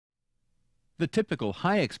The typical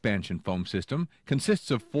high-expansion foam system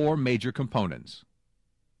consists of four major components: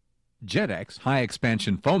 JetX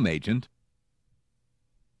high-expansion foam agent,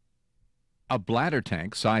 a bladder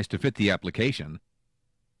tank sized to fit the application,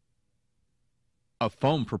 a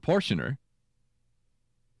foam proportioner,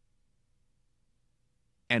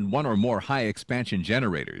 and one or more high-expansion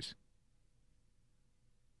generators.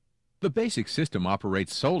 The basic system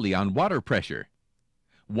operates solely on water pressure.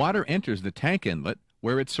 Water enters the tank inlet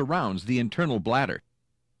where it surrounds the internal bladder.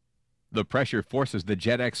 The pressure forces the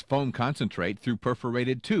JetX foam concentrate through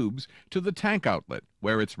perforated tubes to the tank outlet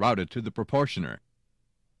where it's routed to the proportioner.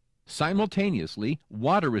 Simultaneously,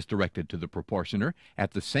 water is directed to the proportioner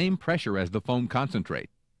at the same pressure as the foam concentrate.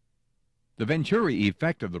 The Venturi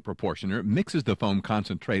effect of the proportioner mixes the foam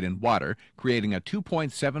concentrate and water, creating a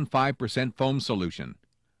 2.75% foam solution,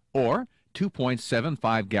 or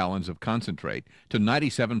 2.75 gallons of concentrate to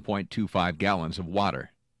 97.25 gallons of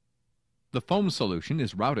water. The foam solution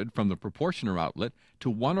is routed from the proportioner outlet to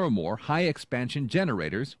one or more high-expansion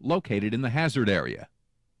generators located in the hazard area.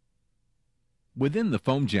 Within the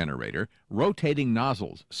foam generator, rotating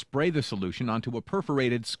nozzles spray the solution onto a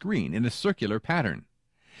perforated screen in a circular pattern.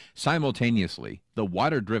 Simultaneously, the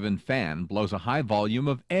water-driven fan blows a high volume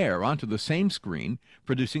of air onto the same screen,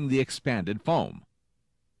 producing the expanded foam.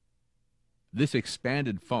 This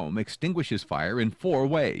expanded foam extinguishes fire in four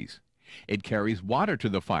ways. It carries water to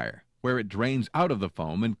the fire, where it drains out of the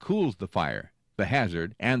foam and cools the fire, the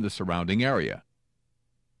hazard, and the surrounding area.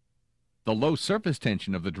 The low surface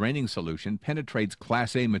tension of the draining solution penetrates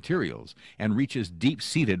Class A materials and reaches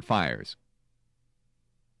deep-seated fires.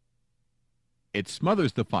 It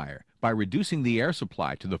smothers the fire by reducing the air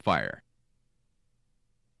supply to the fire.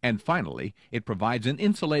 And finally, it provides an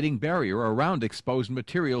insulating barrier around exposed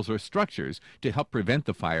materials or structures to help prevent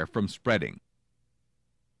the fire from spreading.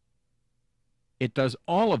 It does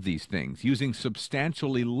all of these things using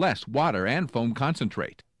substantially less water and foam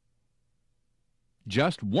concentrate.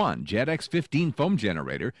 Just one JetX 15 foam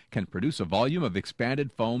generator can produce a volume of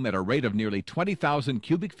expanded foam at a rate of nearly 20,000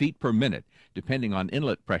 cubic feet per minute, depending on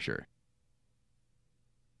inlet pressure.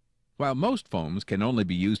 While most foams can only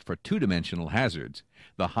be used for two-dimensional hazards,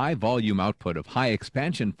 the high-volume output of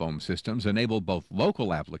high-expansion foam systems enable both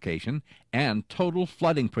local application and total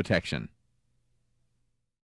flooding protection.